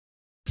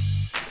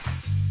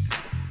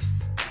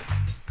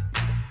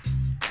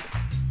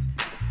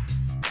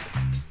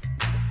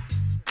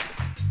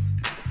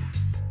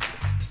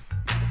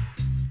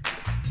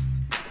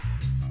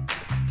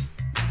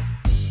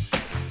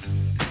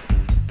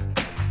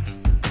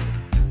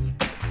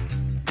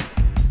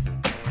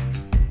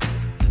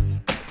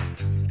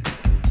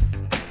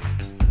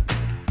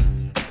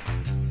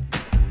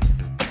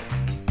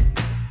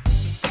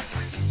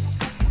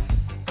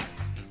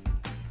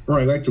All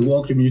right, I'd like to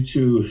welcome you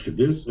to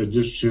this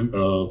edition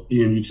of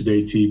EMU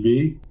Today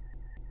TV.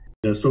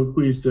 So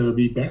pleased to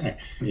be back,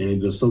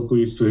 and so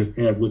pleased to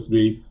have with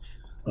me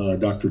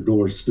Dr.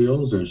 Doris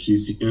Fields, and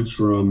she's the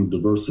interim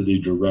diversity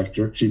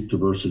director, chief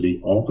diversity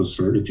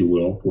officer, if you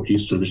will, for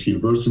Eastern Michigan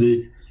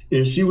University.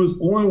 And she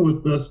was on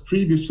with us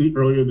previously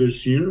earlier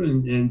this year,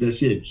 and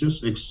she had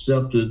just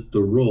accepted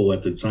the role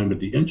at the time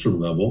at the interim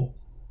level.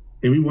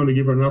 And we want to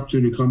give her an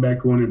opportunity to come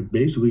back on and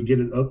basically get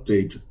an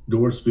update.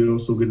 Doris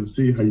Fields, so good to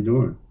see you. How you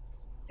doing?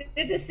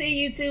 Good to see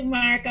you too,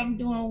 Mark. I'm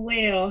doing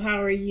well.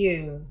 How are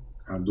you?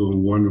 I'm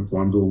doing wonderful.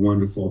 I'm doing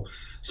wonderful.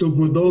 So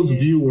for those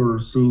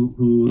viewers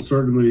who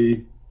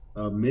certainly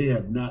may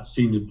have not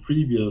seen the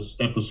previous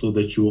episode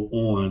that you were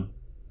on,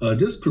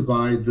 just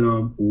provide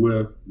them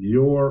with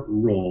your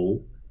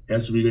role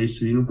as it relates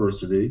to the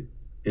university,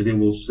 and then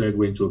we'll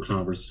segue into a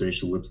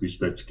conversation with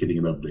respect to getting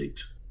an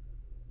update.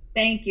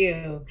 Thank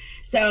you.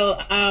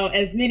 So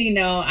as many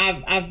know,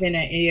 I've been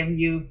at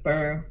EMU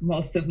for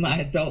most of my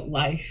adult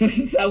life.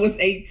 Since I was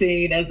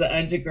 18 as an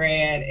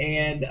undergrad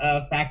and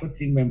a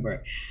faculty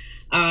member.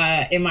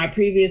 In my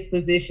previous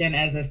position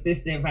as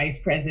Assistant Vice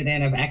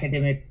President of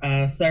Academic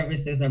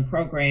Services and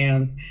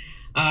Programs,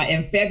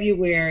 in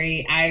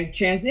February, I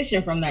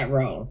transitioned from that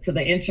role to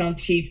the interim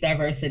Chief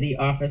Diversity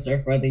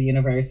Officer for the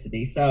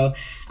university. So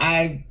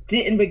I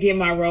didn't begin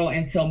my role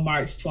until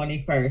March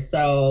 21st.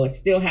 So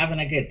still having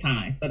a good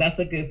time. So that's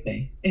a good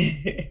thing.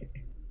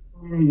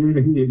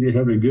 You're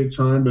having a good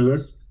time, but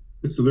it's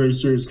a very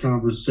serious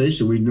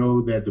conversation. We know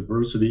that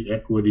diversity,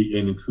 equity,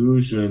 and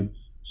inclusion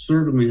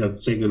certainly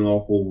have taken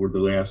off over the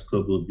last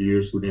couple of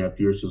years, 2.5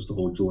 years since the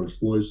whole George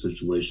Floyd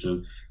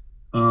situation.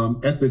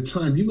 At the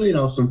time, you laid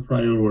out some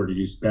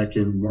priorities back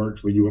in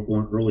March when you were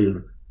on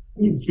earlier.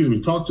 Excuse me,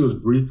 talk to us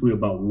briefly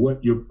about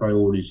what your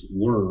priorities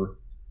were,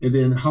 and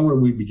then how are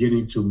we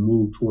beginning to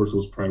move towards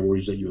those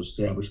priorities that you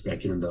established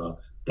back in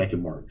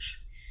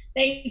March?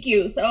 Thank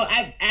you. So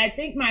I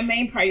think my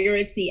main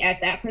priority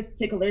at that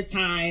particular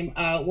time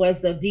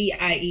was the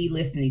DIE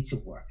listening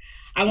tour.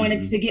 I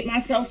wanted to get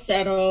myself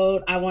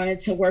settled. I wanted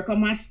to work on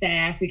my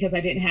staff because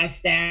I didn't have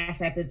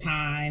staff at the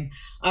time.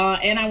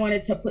 And I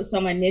wanted to put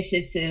some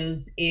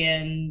initiatives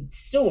in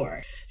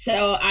store.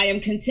 So I am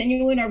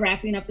continuing or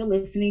wrapping up the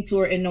listening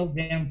tour in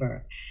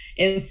November.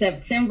 In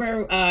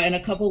September, in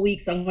a couple of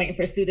weeks, I'm waiting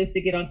for students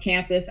to get on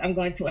campus. I'm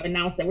going to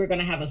announce that we're going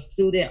to have a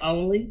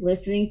student-only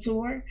listening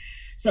tour.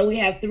 So we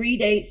have 3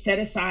 dates set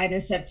aside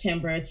in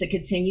September to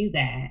continue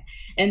that.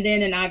 And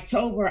then in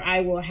October, I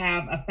will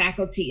have a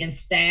faculty and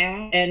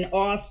staff. And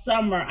all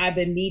summer, I've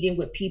been meeting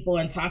with people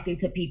and talking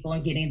to people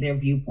and getting their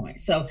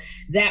viewpoints. So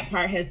that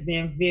part has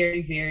been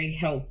very, very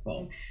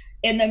helpful.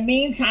 In the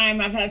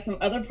meantime, I've had some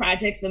other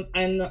projects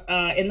in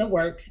the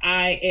works.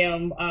 I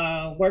am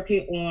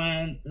working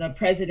on the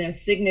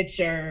president's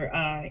signature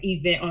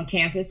event on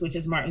campus, which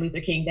is Martin Luther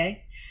King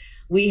Day.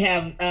 We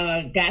have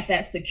got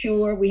that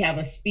secure. We have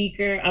a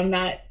speaker. I'm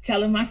not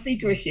telling my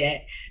secrets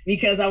yet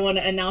because I want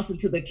to announce it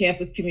to the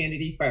campus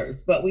community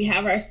first. But we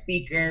have our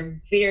speaker,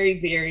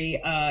 very,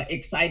 very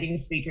exciting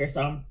speaker.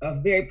 So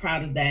I'm very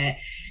proud of that.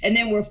 And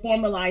then we're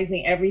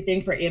formalizing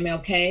everything for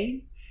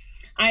MLK.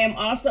 I am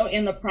also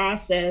in the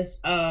process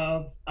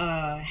of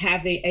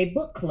having a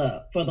book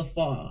club for the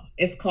fall.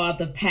 It's called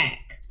The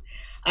Pack.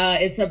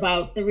 It's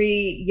about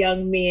 3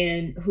 young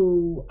men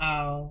who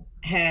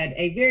had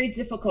a very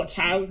difficult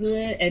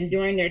childhood, and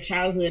during their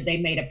childhood, they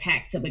made a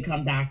pact to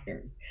become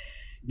doctors.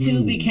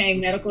 2 became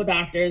medical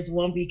doctors,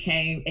 1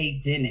 became a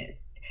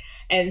dentist.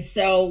 And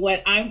so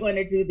what I'm going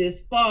to do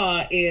this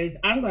fall is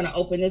I'm going to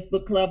open this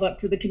book club up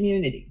to the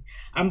community.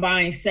 I'm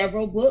buying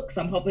several books.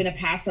 I'm hoping to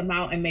pass them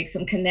out and make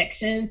some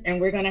connections, and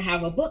we're going to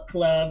have a book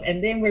club,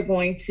 and then we're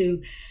going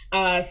to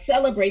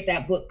celebrate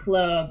that book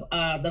club,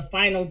 the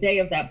final day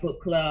of that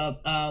book club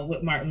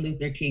with Martin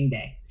Luther King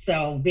Day.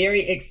 So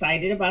very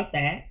excited about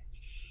that.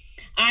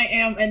 I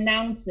am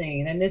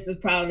announcing, and this is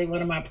probably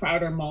one of my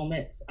prouder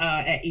moments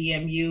at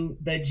EMU,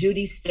 the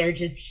Judy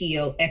Sturgis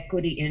Hill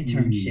Equity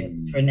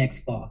Internships for next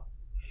fall.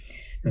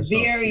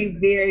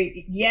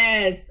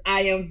 Yes,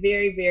 I am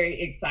very,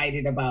 very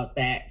excited about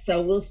that.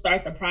 So we'll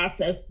start the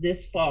process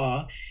this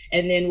fall,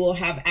 and then we'll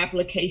have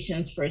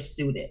applications for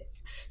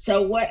students.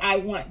 So what I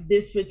want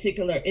this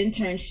particular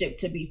internship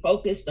to be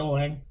focused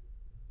on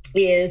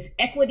is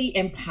equity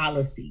and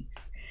policies.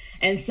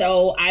 And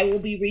so I will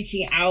be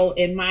reaching out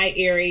in my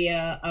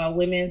area,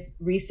 Women's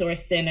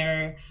Resource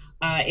Center,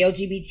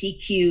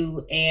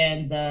 LGBTQ,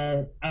 and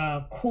the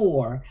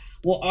CORE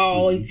will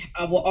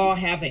all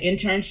have an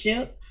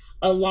internship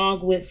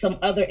along with some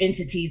other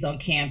entities on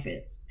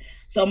campus.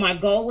 So my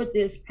goal with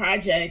this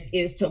project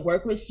is to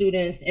work with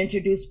students,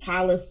 introduce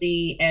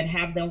policy, and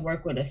have them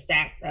work with a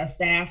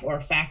staff or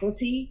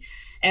faculty.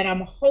 And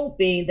I'm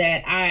hoping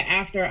that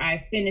after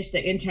I finish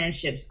the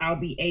internships, I'll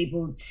be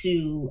able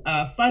to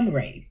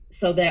fundraise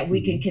so that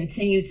we can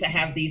continue to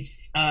have these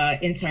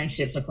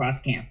internships across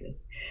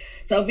campus.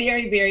 So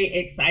very, very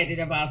excited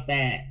about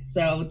that.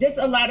 So just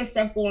a lot of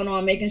stuff going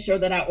on, making sure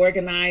that I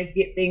organize,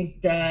 get things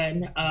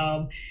done,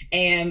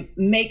 and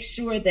make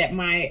sure that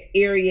my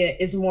area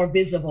is more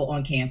visible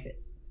on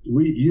campus.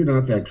 you and I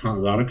have had a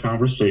lot of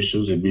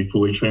conversations and be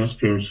fully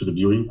transparent to the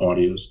viewing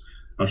audience.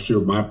 I share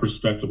my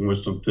perspective on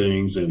some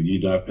things, and you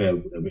and I have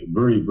had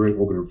very, very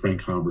open and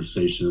frank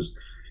conversations.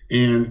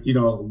 And,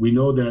 we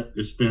know that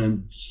it's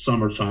been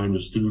summertime.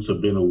 The students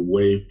have been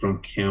away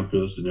from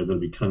campus, and they're going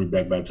to be coming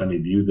back by the time they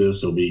view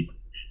this. They'll be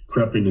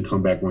prepping to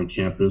come back on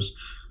campus.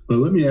 But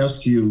let me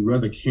ask you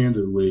rather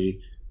candidly,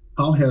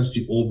 how has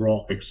the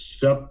overall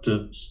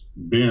acceptance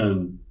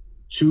been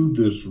to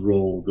this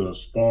role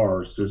thus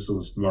far since it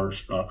was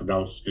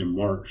announced in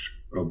March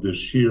of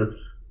this year?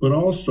 But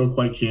also,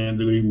 quite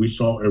candidly, we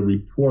saw a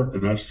report,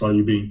 and I saw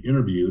you being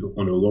interviewed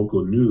on the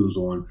local news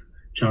on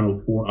Channel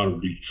 4 out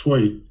of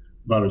Detroit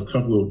about a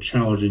couple of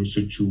challenging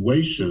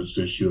situations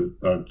since you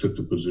took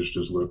the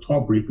position as well.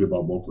 Talk briefly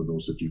about both of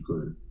those, if you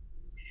could.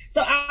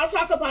 So I'll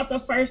talk about the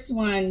first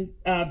one,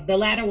 the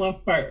latter one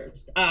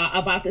first,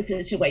 about the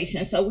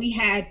situation. So we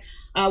had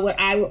what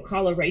I would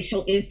call a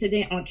racial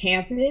incident on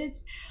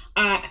campus.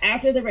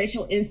 After the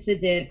racial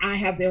incident, I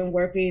have been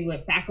working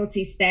with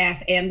faculty,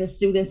 staff, and the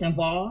students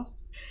involved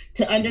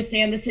to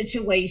understand the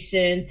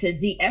situation, to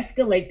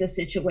de-escalate the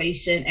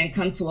situation, and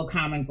come to a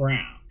common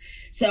ground.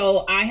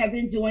 So I have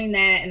been doing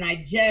that, and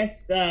I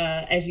just,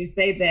 as you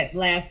say, that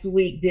last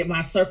week did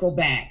my circle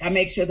back. I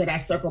make sure that I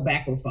circle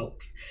back with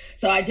folks.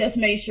 So I just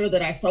made sure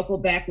that I circle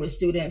back with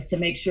students to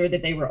make sure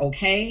that they were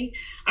okay.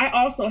 I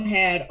also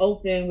had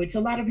open, which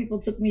a lot of people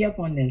took me up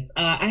on this,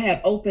 I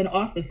had open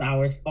office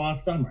hours all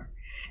summer.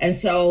 And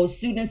so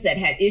students that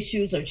had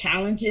issues or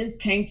challenges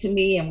came to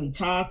me, and we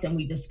talked and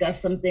we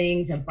discussed some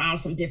things and found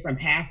some different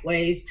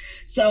pathways.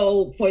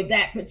 So for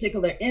that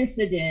particular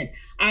incident,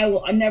 I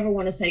never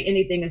want to say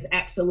anything is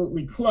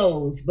absolutely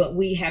closed, but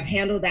we have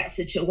handled that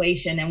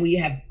situation, and we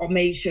have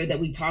made sure that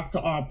we talk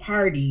to all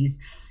parties,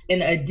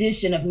 in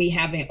addition of me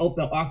having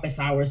open office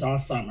hours all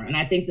summer. And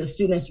I think the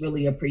students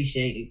really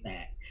appreciated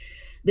that.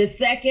 The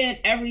second,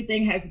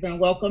 everything has been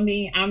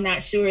welcoming. I'm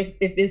not sure if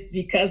it's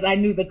because I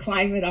knew the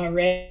climate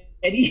already.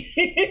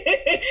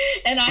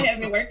 And I have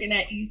been working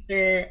at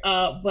Easter,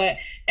 but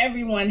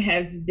everyone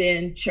has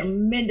been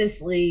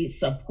tremendously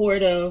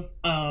supportive,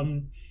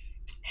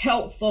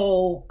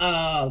 helpful,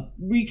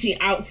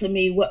 reaching out to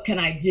me. What can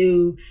I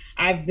do?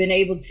 I've been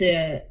able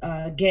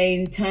to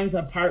gain tons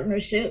of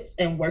partnerships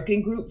and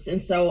working groups.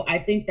 And so I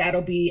think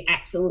that'll be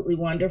absolutely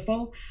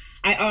wonderful.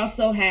 I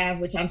also have,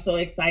 which I'm so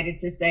excited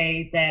to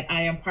say, that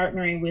I am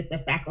partnering with the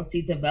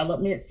Faculty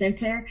Development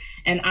Center,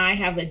 and I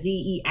have a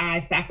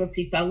DEI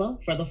faculty fellow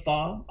for the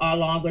fall,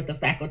 along with the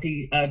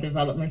Faculty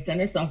Development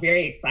Center. So I'm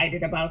very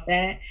excited about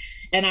that.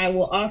 And I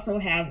will also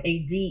have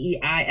a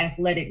DEI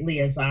athletic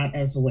liaison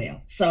as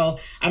well. So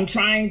I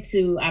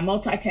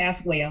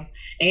multitask well.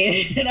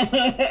 And,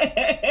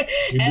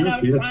 and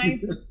I'm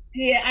trying to,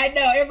 yeah, I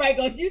know everybody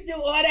goes, you do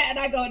all that. And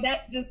I go,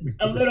 that's just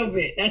a little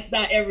bit. That's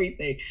not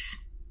everything.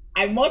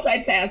 I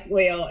multitask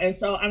well. And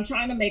so I'm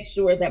trying to make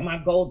sure that my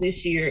goal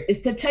this year is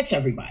to touch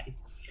everybody,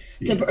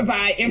 to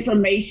provide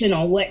information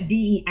on what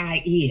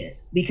DEI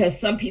is, because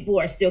some people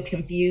are still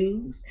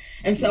confused.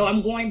 And so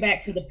I'm going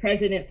back to the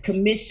President's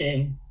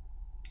Commission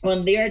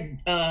on their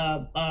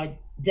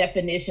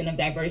definition of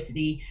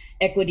diversity,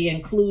 equity,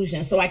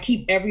 inclusion. So I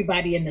keep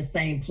everybody in the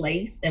same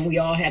place, and we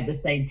all have the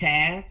same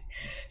task.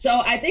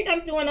 So I think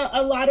I'm doing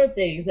a lot of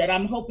things that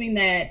I'm hoping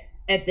that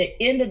at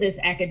the end of this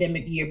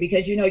academic year,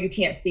 because you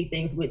can't see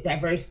things with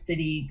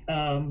diversity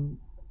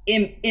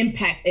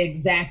impact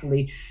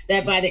exactly,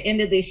 that by the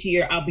end of this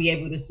year, I'll be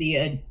able to see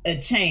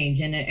a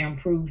change and an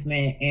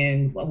improvement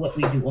in what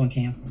we do on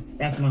campus.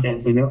 That's my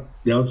hope. And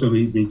that also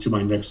leads me to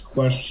my next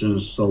question.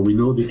 So we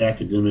know the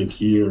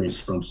academic year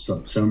is from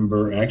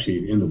September,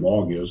 actually the end of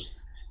August,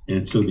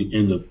 until the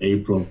end of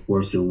April. Of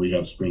course, then we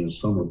have spring and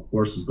summer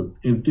courses. But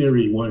in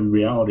theory, well, in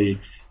reality,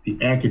 the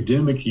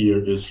academic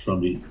year is from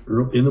the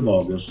end of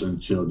August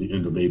until the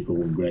end of April,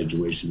 when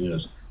graduation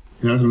is.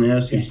 And I was going to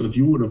ask you, so if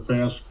you were to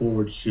fast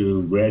forward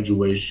to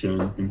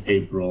graduation in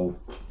April,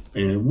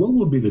 and what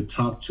would be the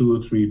top 2 or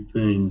 3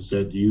 things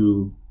that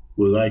you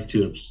would like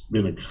to have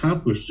been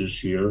accomplished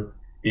this year,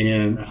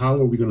 and how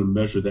are we going to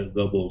measure that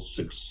level of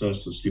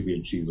success to see if we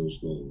achieve those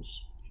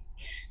goals?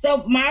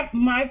 So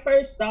my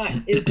first thought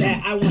is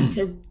that I want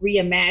to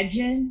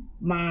reimagine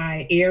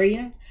my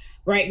area.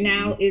 Right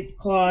now, it's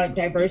called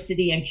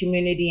diversity and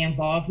community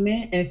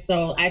involvement. And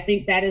so I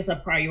think that is a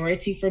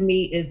priority for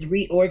me, is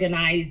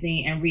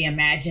reorganizing and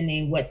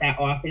reimagining what that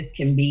office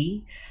can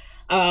be.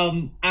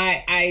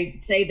 I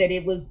say that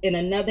it was in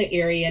another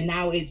area.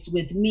 Now it's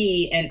with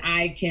me, and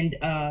I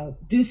can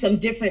do some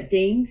different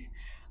things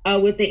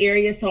with the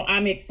area. So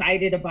I'm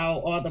excited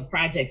about all the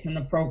projects and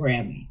the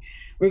programming.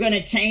 We're going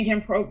to change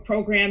in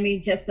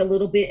programming just a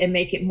little bit and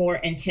make it more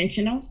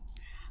intentional.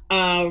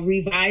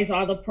 Revise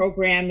all the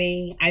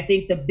programming. I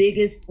think the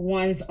biggest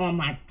ones on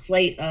my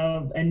plate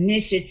of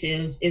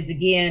initiatives is,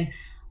 again,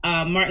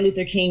 Martin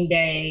Luther King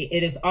Day.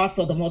 It is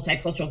also the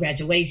multicultural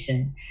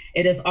graduation.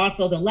 It is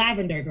also the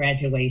lavender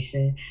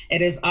graduation.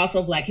 It is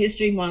also Black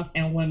History Month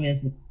and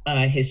Women's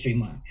History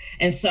Month.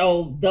 And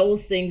so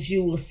those things,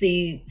 you will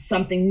see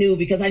something new,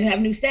 because I have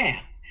new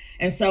staff.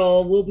 And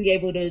so we'll be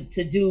able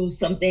to do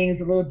some things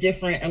a little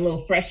different, a little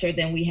fresher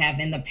than we have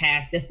in the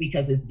past, just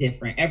because it's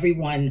different.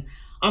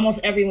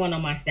 Almost everyone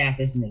on my staff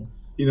is new.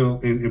 You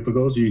know, and for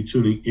those of you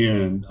tuning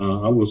in,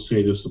 I will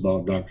say this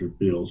about Dr.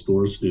 Fields,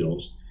 Doris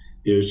Fields,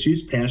 is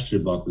she's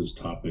passionate about this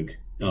topic.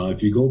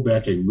 If you go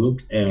back and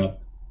look at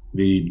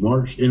the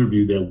March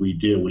interview that we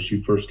did when she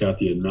first got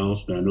the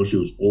announcement, I know she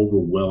was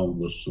overwhelmed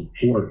with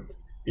support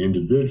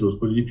individuals,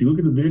 but if you look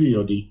at the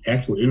video, the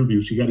actual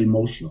interview, she got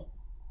emotional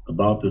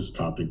about this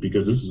topic,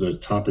 because this is a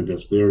topic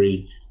that's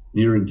very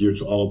near and dear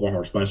to all of our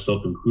hearts,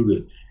 myself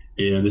included.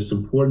 And it's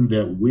important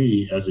that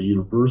we, as a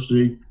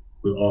university,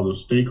 with all the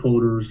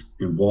stakeholders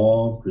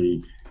involved,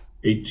 the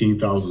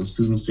 18,000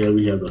 students there,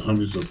 we have the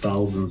hundreds of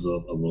thousands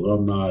of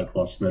alumni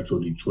across Metro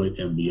Detroit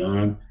and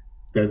beyond,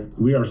 that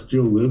we are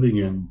still living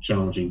in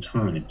challenging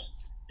times.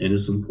 And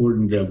it's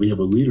important that we have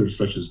a leader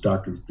such as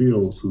Dr.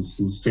 Fields,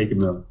 who's taken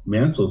the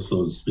mantle,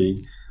 so to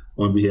speak,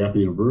 on behalf of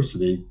the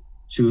university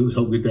to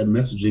help get that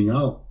messaging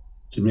out,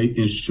 to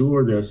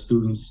ensure that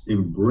students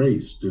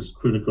embrace this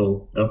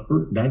critical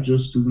effort, not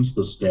just students,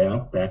 but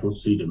staff,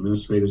 faculty,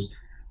 administrators,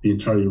 the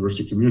entire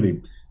university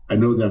community. I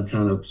know that I'm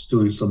kind of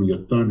stealing some of your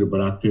thunder, but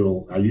I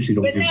feel I usually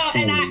don't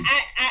intone.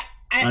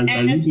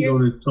 I usually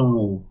don't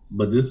intone,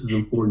 but this is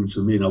important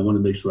to me, and I want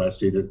to make sure I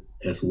say that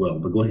as well.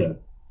 But go ahead.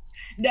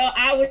 No,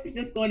 I was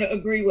just going to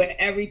agree with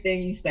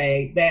everything you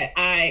say, that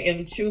I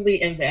am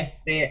truly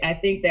invested. I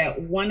think that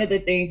one of the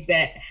things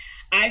that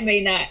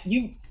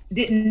you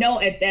didn't know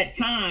at that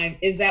time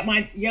is that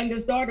my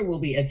youngest daughter will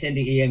be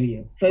attending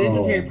EMU. So this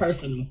is very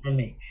personal for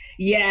me.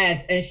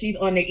 Yes, and she's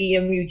on the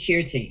EMU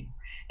cheer team.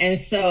 And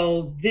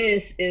so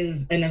this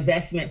is an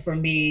investment for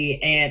me.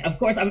 And of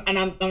course, I'm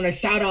going to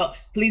shout out,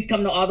 please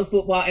come to all the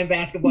football and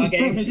basketball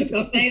games. I'm just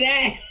going to say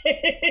that.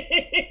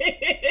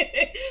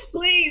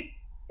 Please,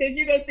 because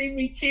you're going to see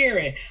me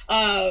cheering,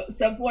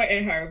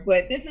 supporting her.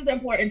 But this is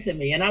important to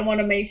me. And I want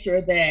to make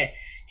sure that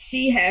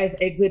she has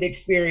a good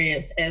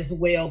experience as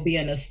well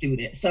being a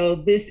student. So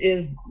this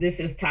is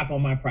top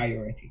on my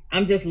priority.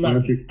 I'm just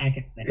lucky.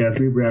 As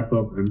we wrap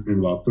up in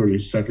about 30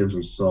 seconds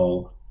or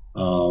so,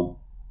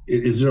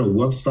 is there a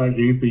website,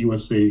 anything you want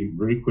to say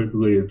very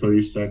quickly in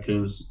 30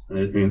 seconds,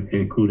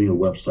 including a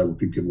website where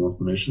people get more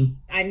information?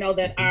 I know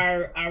that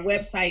our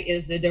website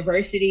is the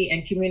Diversity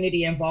and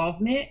Community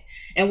Involvement,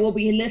 and we'll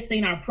be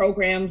listing our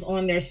programs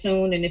on there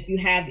soon. And if you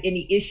have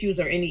any issues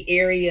or any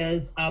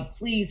areas,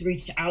 please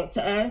reach out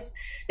to us.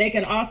 They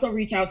can also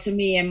reach out to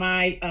me, and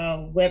my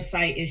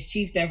website is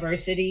Chief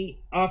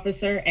Diversity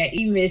Officer at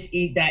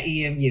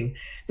emisE.emu.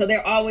 So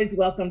they're always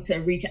welcome to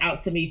reach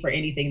out to me for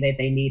anything that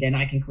they need, and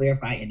I can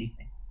clarify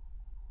anything.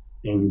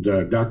 And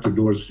Dr.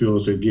 Doris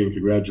Fields, again,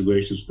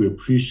 congratulations. We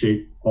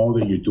appreciate all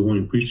that you're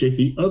doing. Appreciate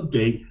the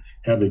update.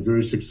 Have a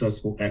very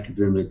successful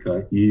academic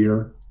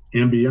year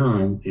and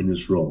beyond in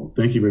this role.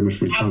 Thank you very much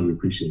for your time. We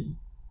appreciate it.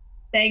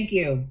 Thank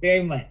you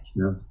very much.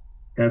 Yeah,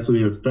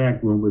 absolutely. In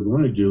fact, what we're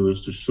going to do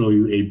is to show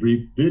you a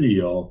brief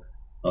video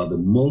of the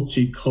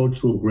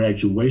multicultural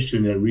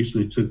graduation that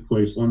recently took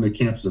place on the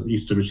campus of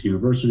Eastern Michigan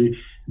University.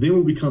 Then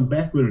when we come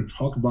back, we're going to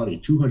talk about a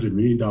 $200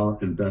 million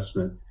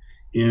investment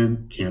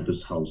in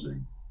campus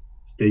housing.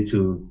 Stay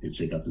tuned and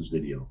check out this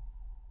video.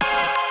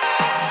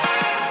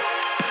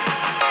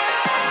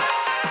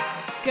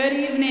 Good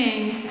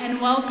evening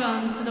and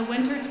welcome to the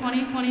Winter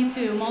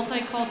 2022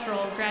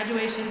 Multicultural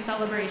Graduation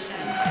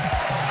Celebrations.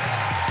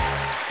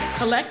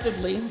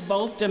 Collectively,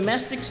 both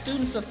domestic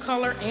students of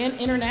color and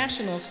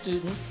international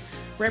students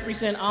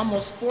represent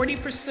almost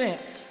 40%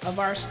 of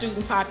our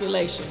student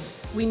population.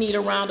 We need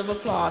a round of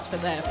applause for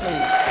that,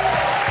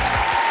 please.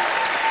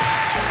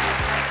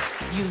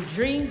 You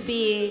dreamed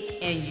big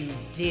and you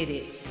did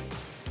it.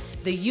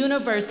 The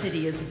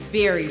university is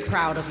very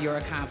proud of your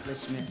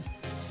accomplishment.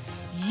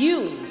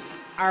 You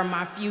are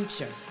my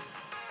future,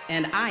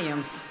 and I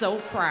am so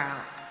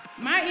proud.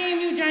 My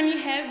EMU journey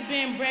has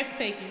been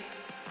breathtaking.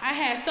 I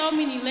had so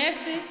many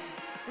lessons,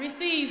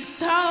 received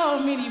so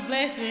many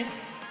blessings,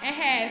 and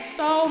had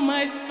so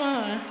much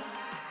fun.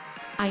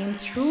 I am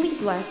truly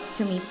blessed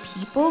to meet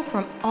people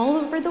from all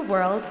over the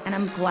world, and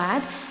I'm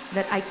glad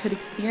that I could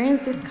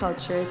experience these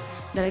cultures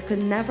that I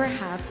could never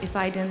have if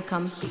I didn't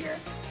come here.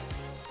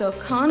 So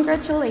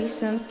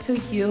congratulations to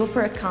you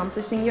for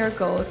accomplishing your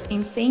goals,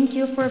 and thank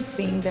you for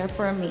being there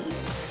for me.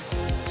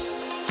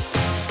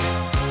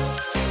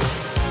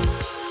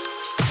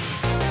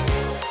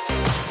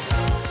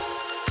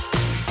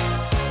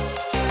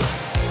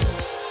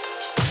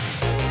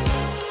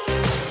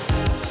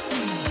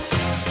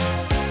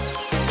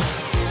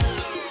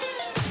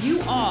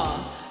 You all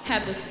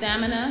have the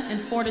stamina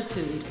and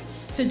fortitude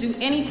to do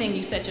anything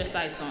you set your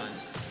sights on.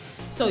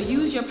 So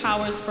use your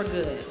powers for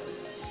good.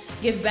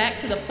 Give back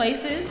to the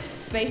places,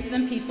 spaces,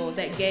 and people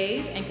that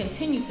gave and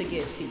continue to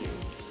give to you.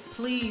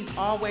 Please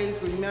always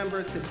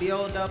remember to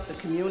build up the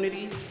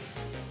community,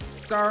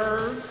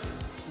 serve,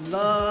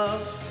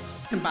 love,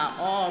 and by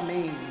all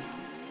means,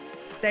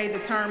 stay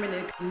determined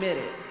and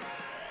committed.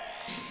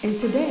 And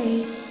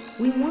today,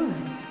 we won.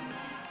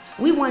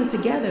 We won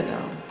together,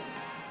 though.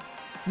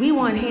 We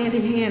won hand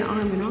in hand,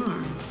 arm in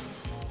arm.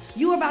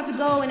 You're about to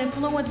go and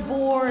influence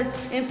boards,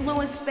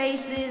 influence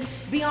spaces,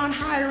 be on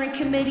hiring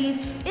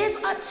committees.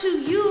 It's up to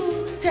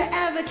you to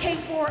advocate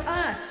for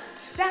us.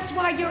 That's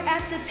why you're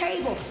at the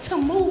table, to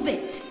move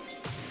it.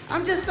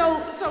 I'm just so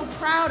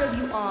proud of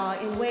you all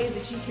in ways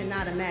that you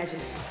cannot imagine.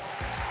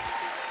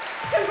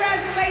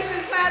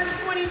 Congratulations, class of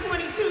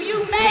 2022. You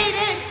made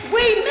it.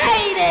 We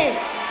made it.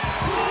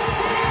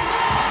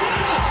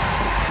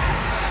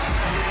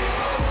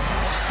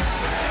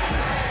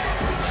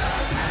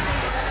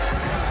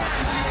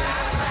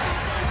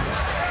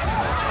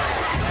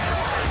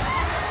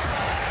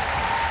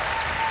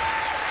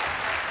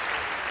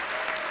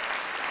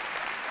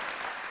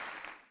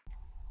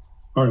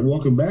 All right,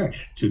 welcome back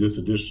to this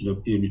edition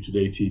of EMU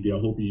Today TV. I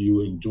hope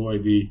you enjoy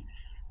the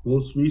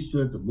most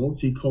recent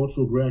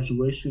multicultural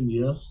graduation.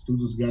 Yes,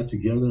 students got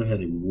together,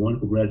 had a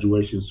wonderful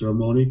graduation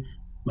ceremony.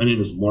 My name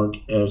is Mark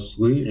S.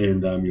 Lee,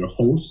 and I'm your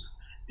host,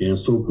 and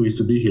so pleased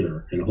to be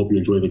here. And I hope you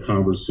enjoy the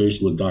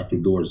conversation with Dr.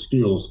 Doris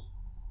Fields.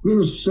 We're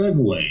going to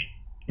segue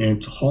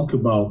and talk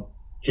about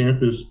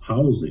campus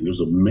housing. There's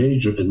a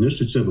major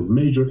initiative, a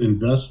major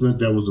investment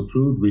that was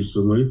approved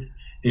recently.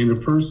 And the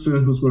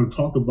person who's going to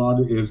talk about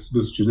it is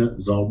Ms. Jeanette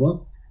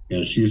Zalba,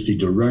 and she is the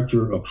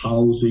Director of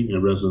Housing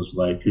and Residence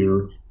Life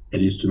here at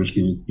Eastern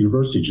Michigan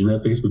University.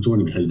 Jeanette, thanks for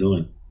joining me. How you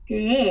doing?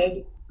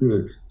 Good.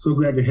 Good. So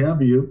glad to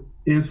have you.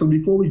 And so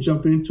before we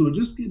jump into it,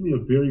 just give me a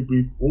very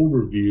brief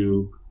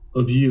overview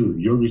of you,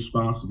 your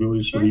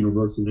responsibilities for the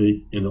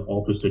university and the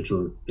office that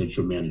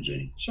you're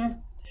managing. Sure.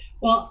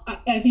 Well,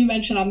 as you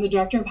mentioned, I'm the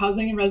Director of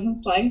Housing and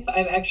Residence Life.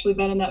 I've actually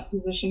been in that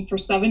position for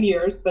 7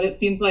 years, but it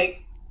seems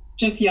like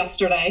just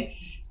yesterday.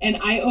 And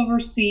I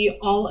oversee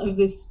all of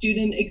the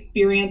student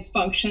experience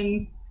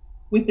functions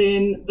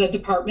within the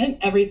department,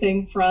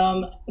 everything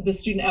from the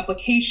student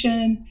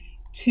application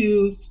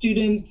to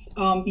students'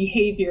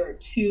 behavior,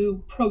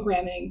 to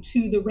programming,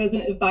 to the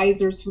resident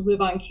advisors who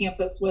live on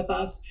campus with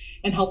us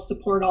and help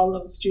support all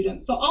those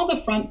students. So all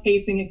the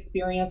front-facing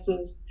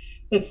experiences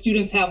that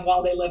students have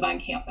while they live on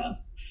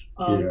campus,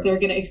 they're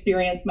going to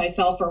experience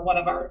myself or one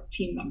of our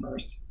team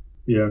members.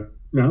 Yeah.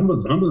 Now, I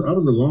was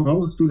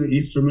a student at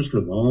Eastern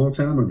Michigan a long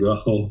time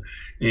ago,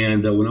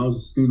 and when I was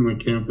a student on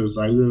campus,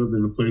 I lived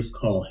in a place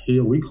called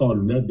Hill. We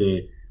called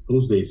it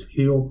those days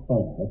Hill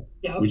Hall,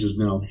 which is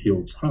now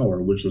Hill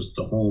Tower, which is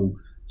the home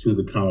to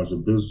the College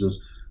of Business.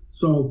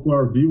 So for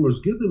our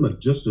viewers, give them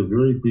just a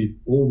very brief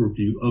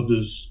overview of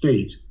the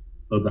state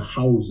of the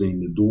housing,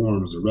 the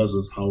dorms, the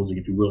residence housing,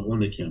 if you will, on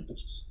the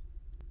campus.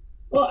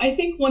 Well, I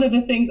think one of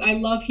the things I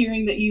love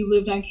hearing that you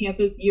lived on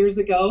campus years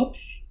ago.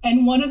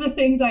 And one of the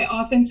things I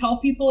often tell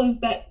people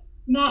is that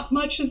not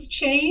much has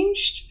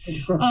changed.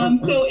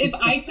 So if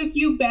I took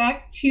you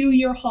back to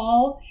your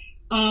hall,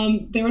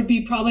 there would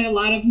be probably a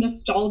lot of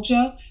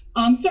nostalgia.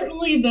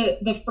 Certainly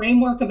the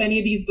framework of any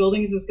of these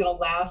buildings is going to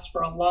last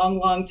for a long,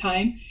 long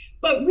time.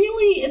 But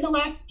really, in the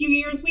last few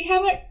years, we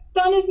haven't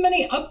done as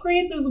many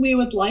upgrades as we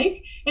would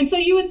like. And so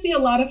you would see a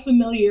lot of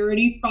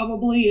familiarity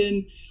probably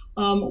in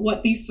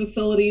what these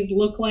facilities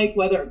look like,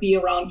 whether it be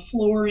around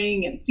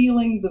flooring and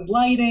ceilings and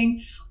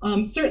lighting.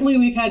 Certainly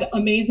we've had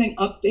amazing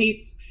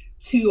updates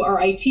to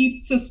our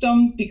IT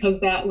systems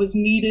because that was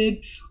needed.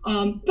 But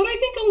I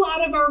think a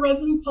lot of our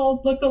residence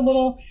halls look a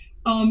little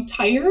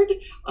tired,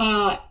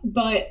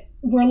 but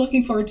we're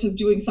looking forward to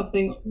doing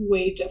something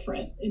way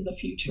different in the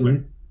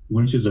future.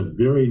 Which is a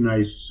very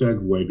nice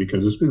segue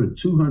because it's been a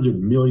 $200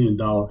 million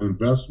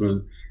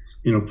investment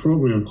in a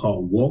program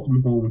called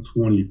Welcome Home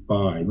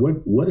 25.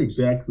 What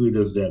exactly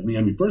does that mean?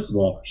 I mean, first of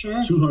all,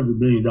 $200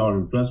 million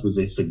investment is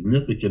a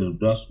significant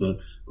investment,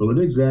 but what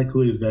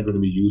exactly is that going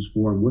to be used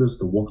for, and what is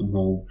the Welcome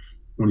Home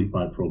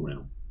 25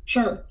 program?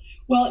 Sure.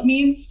 Well, it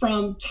means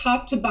from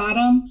top to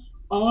bottom,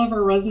 all of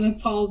our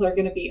residence halls are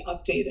going to be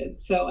updated.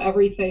 So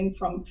everything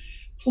from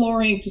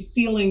flooring to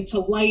ceiling to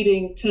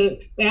lighting to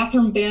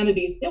bathroom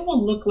vanities, it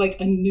will look like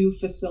a new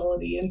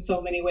facility in so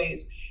many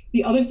ways.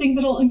 The other thing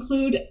that it'll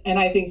include, and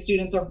I think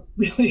students are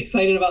really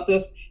excited about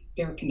this,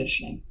 air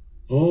conditioning.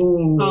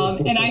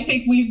 And I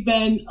think we've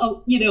been,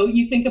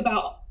 you think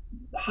about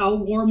how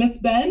warm it's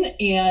been,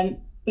 and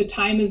the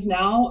time is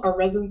now. Our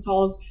residence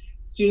halls,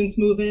 students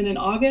move in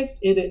August.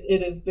 It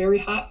is very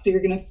hot, so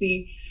you're going to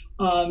see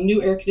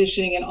new air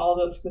conditioning in all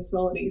those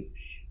facilities.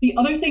 The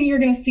other thing you're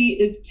going to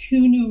see is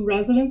 2 new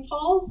residence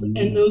halls,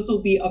 and those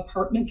will be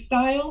apartment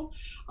style,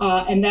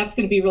 and that's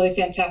going to be really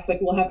fantastic.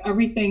 We'll have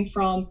everything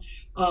from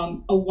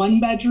a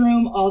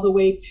 1-bedroom all the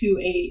way to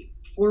a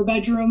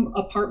 4-bedroom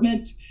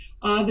apartment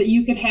that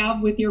you could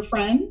have with your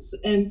friends.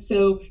 And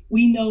so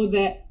we know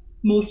that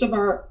most of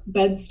our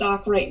bed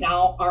stock right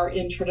now are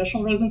in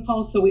traditional residence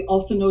halls. So we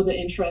also know the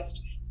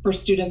interest for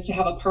students to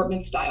have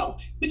apartment style,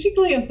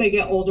 particularly as they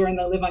get older and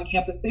they live on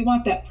campus. They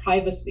want that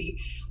privacy.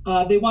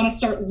 They want to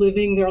start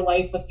living their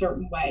life a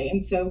certain way.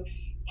 And so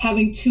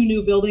having 2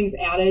 new buildings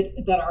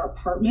added that are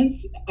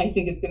apartments, I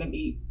think is going to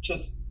be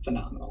just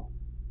phenomenal.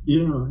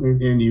 Yeah,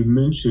 and you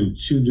mentioned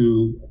 2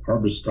 new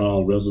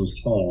apartment-style residence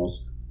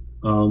halls.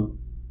 Where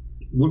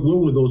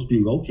would those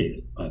be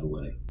located, by the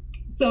way?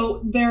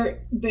 So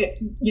they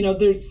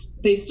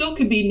still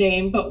could be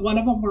named, but one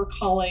of them we're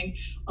calling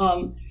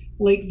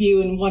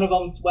Lakeview and one of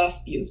them's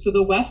Westview. So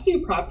the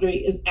Westview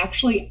property is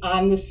actually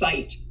on the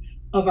site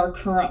of our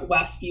current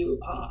Westview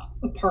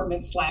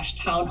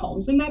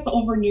apartment/townhomes, and that's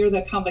over near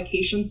the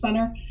Convocation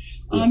Center.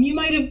 Yes. You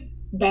might have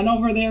been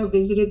over there,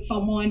 visited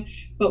someone,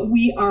 but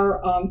we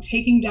are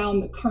taking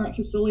down the current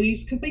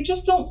facilities because they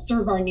just don't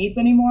serve our needs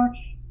anymore,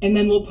 and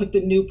then we'll put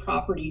the new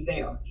property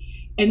there.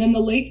 And then the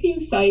Lakeview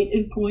site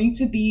is going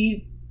to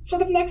be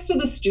sort of next to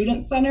the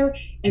student center,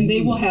 and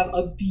they will have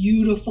a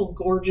beautiful,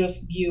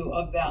 gorgeous view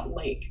of that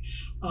lake,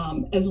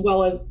 as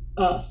well as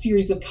a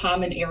series of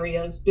common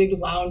areas, big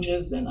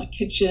lounges and a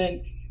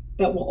kitchen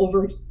that will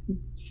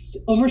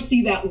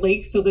oversee that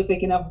lake so that they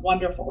can have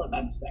wonderful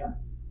events there.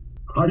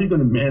 How are you going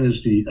to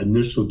manage the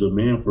initial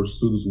demand for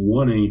students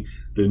wanting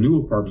the new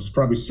apartments? It's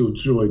probably still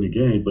too early in the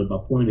game, but my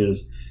point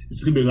is,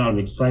 it's going to be a lot of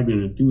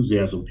excitement and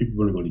enthusiasm.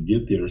 People are going to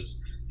get there.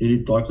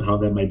 Any thoughts on how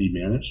that might be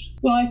managed?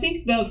 Well, I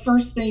think the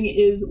first thing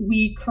is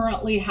we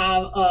currently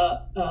have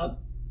a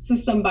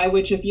system by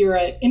which if you're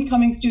an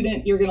incoming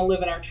student, you're going to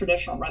live in our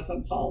traditional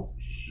residence halls.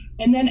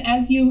 And then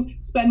as you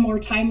spend more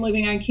time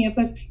living on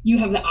campus, you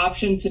have the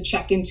option to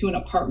check into an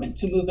apartment,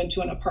 to move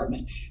into an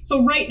apartment.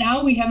 So right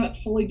now we haven't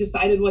fully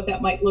decided what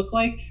that might look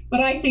like,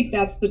 but I think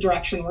that's the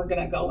direction we're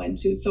going to go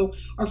into. So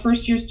our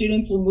first year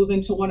students will move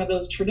into one of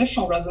those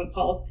traditional residence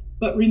halls.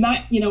 But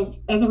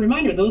as a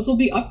reminder, those will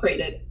be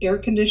upgraded: air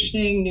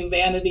conditioning, new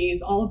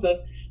vanities, all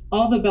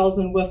the bells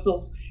and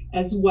whistles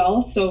as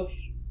well. So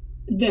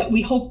that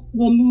we hope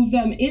will move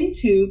them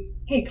into,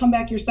 hey, come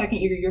back your second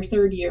year, your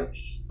third year,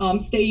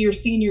 stay your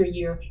senior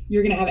year.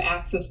 You're going to have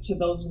access to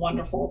those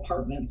wonderful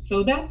apartments.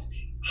 So that's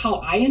how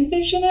I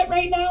envision it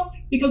right now,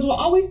 because we'll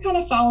always kind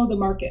of follow the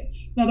market.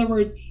 In other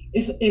words,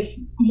 if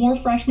more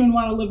freshmen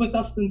want to live with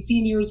us than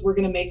seniors, we're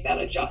going to make that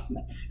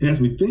adjustment. And as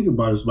we think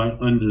about it, it's my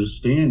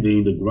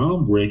understanding the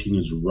groundbreaking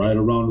is right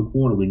around the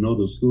corner. We know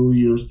the school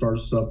year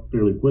starts up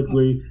fairly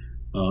quickly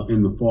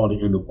in the fall, the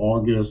end of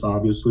August,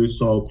 obviously.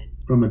 So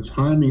from a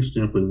timing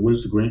standpoint, what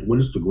is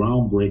the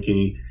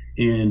groundbreaking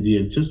and the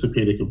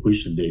anticipated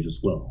completion date as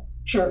well?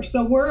 Sure.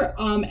 So we're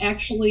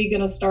actually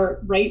going to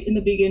start right in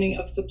the beginning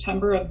of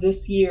September of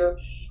this year.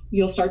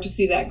 You'll start to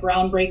see that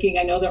groundbreaking.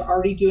 I know they're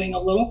already doing a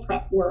little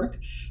prep work.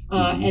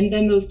 And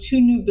then those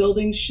two new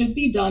buildings should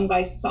be done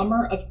by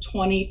summer of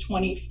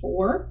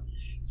 2024.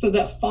 So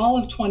that fall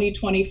of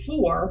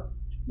 2024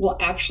 will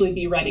actually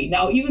be ready.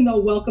 Now, even though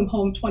Welcome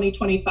Home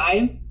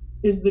 2025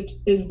 is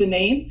the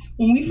name,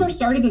 when we first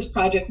started this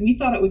project, we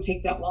thought it would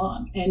take that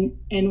long.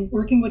 And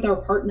working with our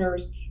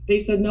partners, they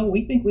said, no,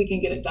 we think we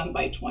can get it done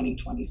by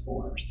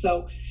 2024.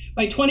 So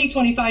by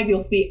 2025, you'll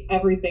see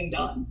everything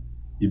done.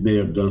 You may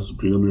have done some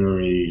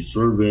preliminary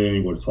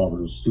surveying or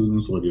talking to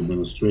students or the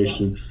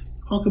administration. Yeah.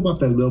 Talk about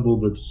that level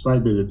of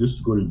excitement that this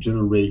is going to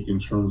generate in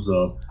terms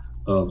of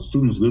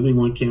students living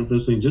on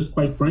campus and just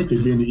quite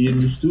frankly being an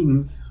EMU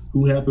student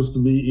who happens to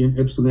be in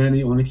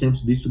Ypsilanti on the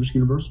campus of Eastern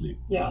Michigan University.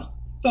 Yeah.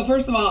 So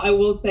first of all, I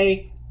will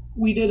say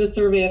we did a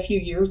survey a few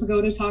years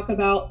ago to talk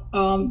about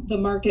the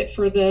market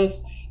for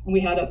this. And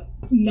we had a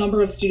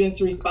number of students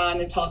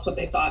respond and tell us what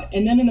they thought.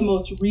 And then in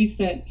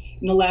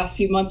the last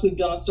few months, we've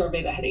done a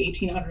survey that had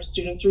 1,800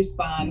 students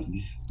respond. Mm-hmm.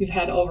 We've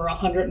had over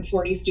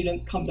 140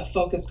 students come to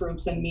focus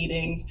groups and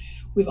meetings.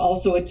 We've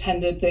also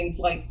attended things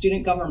like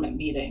student government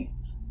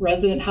meetings,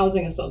 resident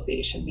housing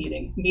association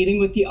meetings, meeting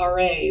with the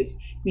RAs,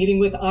 meeting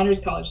with honors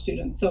college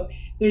students. So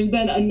there's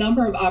been a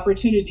number of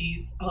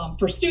opportunities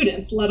for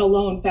students, let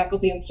alone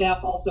faculty and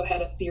staff also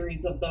had a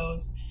series of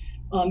those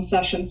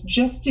sessions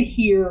just to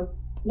hear,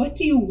 what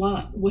do you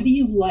want? What do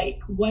you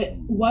like?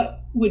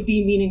 What would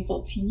be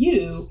meaningful to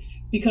you?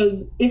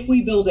 Because if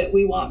we build it,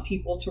 we want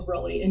people to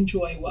really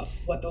enjoy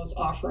what those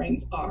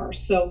offerings are.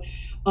 So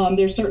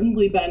there's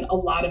certainly been a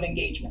lot of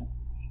engagement.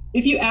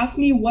 If you ask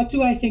me, what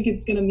do I think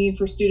it's going to mean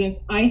for students?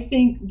 I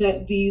think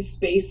that these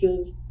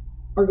spaces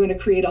are going to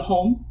create a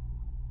home.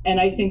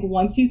 And I think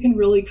once you can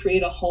really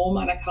create a home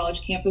on a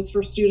college campus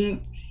for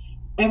students,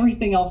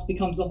 everything else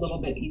becomes a little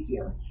bit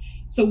easier.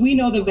 So we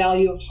know the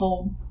value of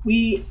home.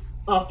 We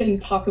often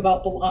talk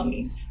about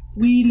belonging.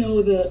 We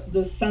know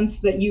the sense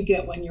that you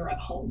get when you're at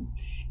home.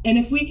 And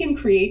if we can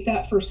create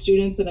that for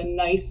students in a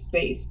nice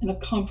space, in a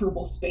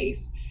comfortable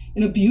space,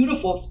 in a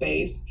beautiful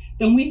space,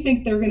 then we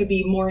think they're going to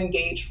be more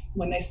engaged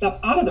when they step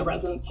out of the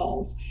residence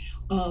halls,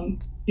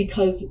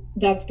 because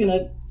that's going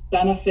to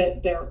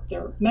benefit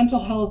their mental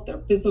health, their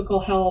physical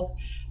health.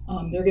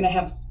 They're going to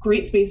have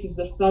great spaces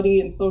to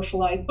study and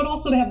socialize, but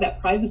also to have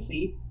that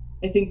privacy,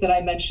 I think, that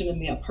I mentioned in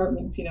the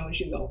apartments, as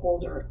you go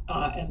older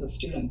as a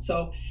student.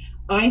 So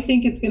I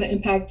think it's going to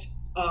impact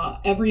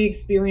every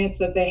experience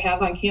that they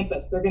have on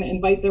campus. They're going to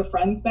invite their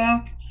friends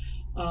back.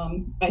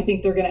 I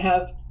think they're going to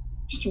have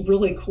just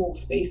really cool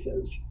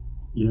spaces.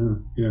 Yeah.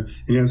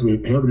 And as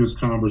we're having this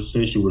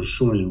conversation, we're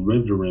showing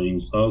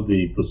renderings of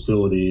the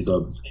facilities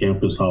of this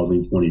campus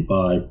housing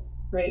 25.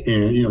 Right.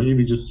 And,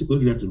 even just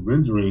looking at the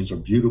renderings are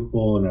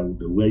beautiful, and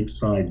the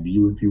lakeside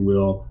view, if you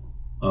will.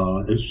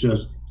 It's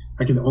just,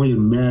 I can only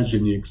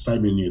imagine the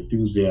excitement and the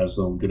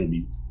enthusiasm going to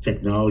be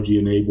technology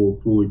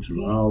enabled fully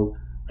throughout.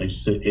 I should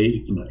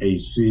say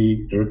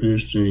AC, air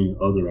conditioning,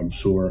 other, I'm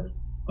sure,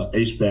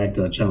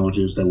 HVAC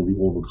challenges that will be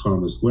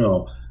overcome as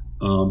well.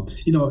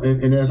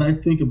 And as I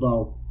think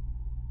about,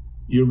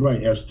 you're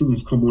right, as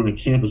students come on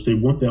campus, they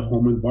want that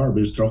home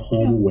environment. It's their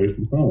home away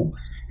from home.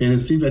 And it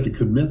seems like the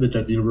commitment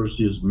that the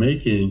university is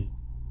making,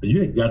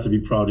 you have got to be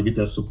proud to get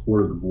that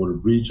support of the Board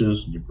of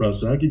Regents and your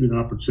president. I'll give you an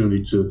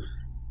opportunity to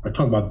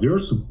talk about their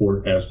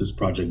support as this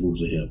project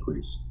moves ahead,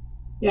 please.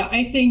 Yeah,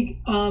 I think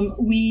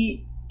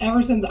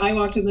ever since I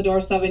walked in the door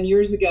 7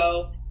 years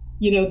ago,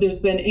 there's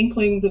been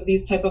inklings of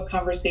these type of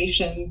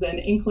conversations and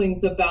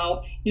inklings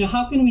about,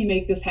 how can we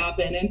make this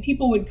happen? And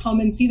people would come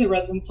and see the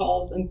residence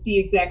halls and see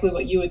exactly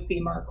what you would see,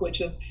 Mark,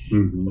 which is,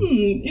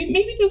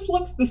 maybe this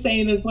looks the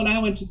same as when I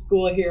went to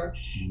school here.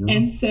 Yeah.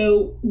 And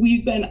so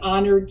we've been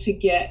honored to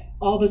get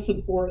all the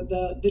support,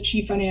 the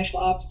chief financial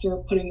officer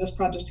putting this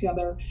project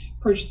together,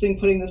 purchasing,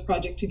 putting this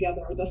project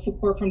together, the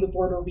support from the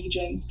Board of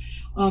Regents,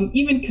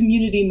 even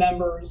community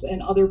members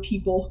and other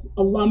people,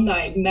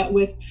 alumni, met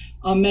with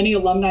many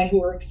alumni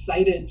who are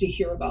excited to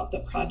hear about the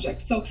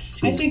project. So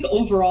I think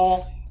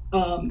overall,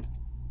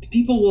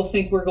 people will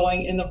think we're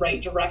going in the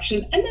right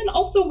direction. And then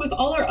also with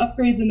all our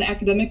upgrades in the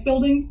academic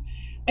buildings,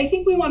 I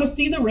think we want to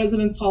see the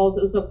residence halls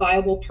as a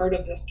viable part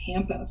of this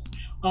campus.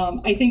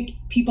 I think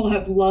people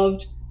have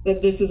loved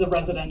that this is a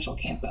residential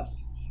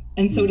campus.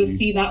 And so to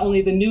see not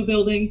only the new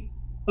buildings,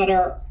 but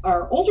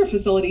our older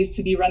facilities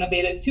to be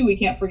renovated too, we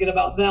can't forget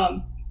about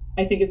them.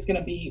 I think it's going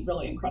to be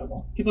really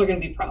incredible. People are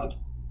going to be proud.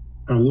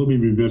 I will be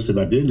remiss if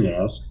I didn't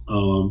ask,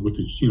 with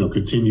the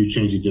continued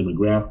changing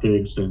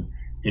demographics and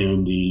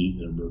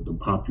the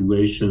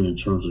population in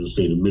terms of the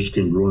state of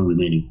Michigan growing,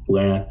 remaining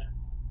flat,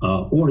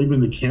 or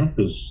even the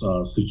campus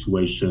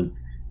situation.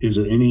 Is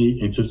there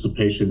any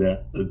anticipation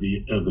that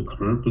the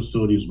current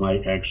facilities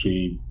might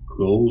actually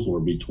close or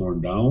be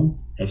torn down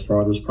as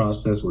part of this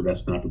process, or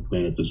that's not the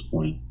plan at this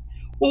point?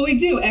 Well, we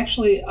do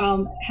actually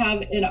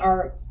have in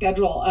our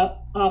schedule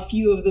a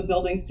few of the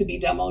buildings to be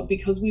demoed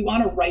because we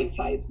want to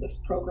right-size this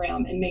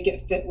program and make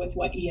it fit with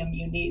what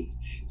EMU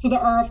needs. So there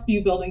are a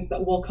few buildings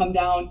that will come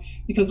down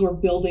because we're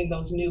building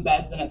those new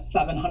beds and it's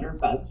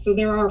 700 beds. So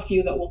there are a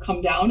few that will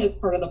come down as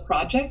part of the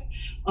project.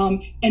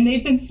 And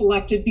they've been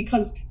selected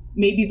because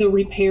maybe the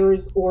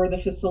repairs or the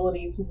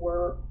facilities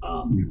were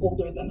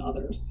older than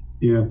others.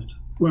 Yeah.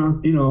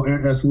 Well,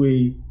 as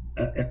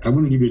I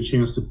want to give you a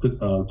chance to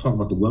talk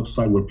about the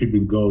website where people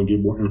can go and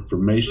get more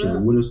information.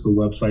 Sure. What is the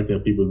website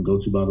that people can go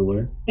to, by the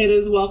way? It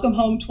is Welcome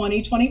Home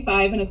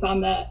 2025, and it's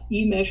on the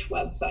EMISH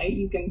website.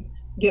 You can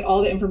get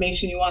all the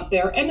information you want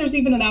there, and there's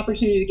even an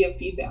opportunity to give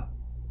feedback.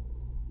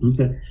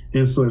 Okay.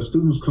 And so as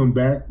students come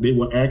back, they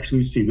will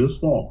actually see this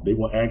fall, they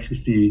will actually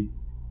see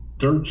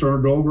dirt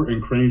turned over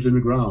and cranes in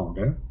the ground.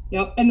 Eh?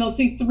 Yep. And they'll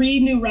see 3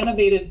 new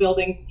renovated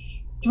buildings,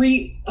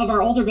 3 of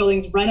our older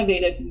buildings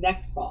renovated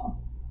next fall.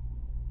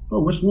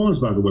 Oh, which ones,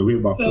 by the way? We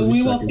have about 30 seconds. So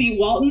we will see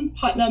Walton,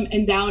 Putnam,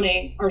 and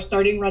Downing are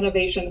starting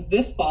renovation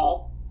this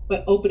fall,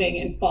 but opening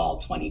in fall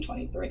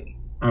 2023.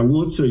 I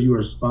will tell you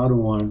are spot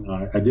on.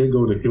 I did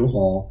go to Hill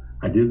Hall.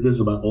 I did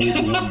visit my old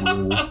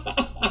room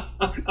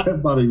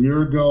about a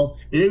year ago.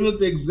 It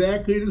looked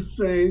exactly the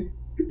same.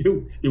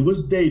 It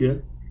was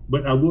dated,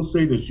 but I will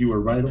say this, you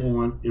were right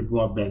on. It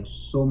brought back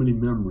so many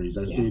memories.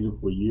 I stayed there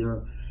for a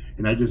year,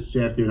 and I just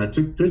sat there and I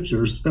took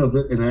pictures of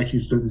it, and I actually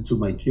sent it to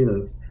my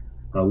kids.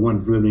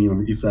 One's living on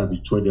the east side of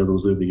Detroit, the other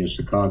was living in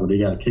Chicago. They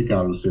got a kick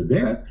out and said,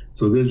 "Dad,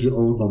 so there's your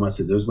old home." I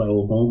said, "There's my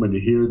old home." And to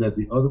hear that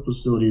the other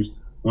facilities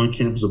on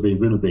campus are being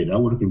renovated, I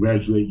want to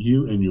congratulate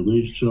you and your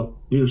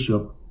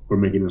leadership for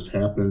making this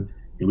happen.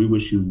 And we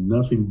wish you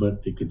nothing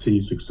but the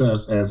continued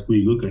success as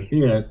we look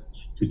ahead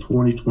to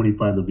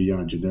 2025 and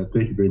beyond. Jeanette,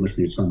 thank you very much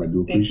for your time. I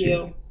do appreciate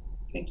it.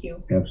 Thank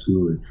you.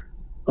 Absolutely.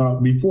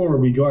 Before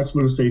we go, I just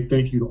want to say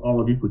thank you to all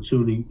of you for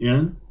tuning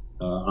in.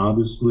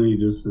 Obviously,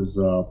 this is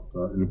an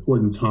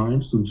important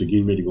time. Students are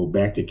getting ready to go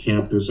back to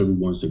campus.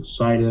 Everyone's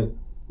excited.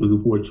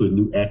 Looking forward to a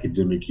new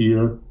academic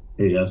year.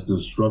 Hey, as an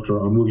instructor,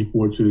 I'm looking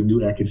forward to a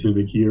new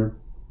academic year.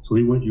 So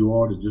we want you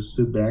all to just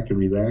sit back and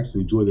relax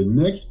and enjoy the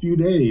next few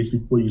days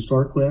before you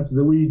start classes.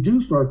 And when you do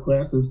start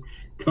classes,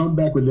 come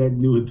back with that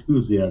new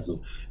enthusiasm.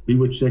 We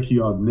will check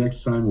you out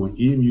next time on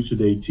EMU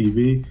Today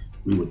TV.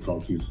 We will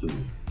talk to you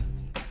soon.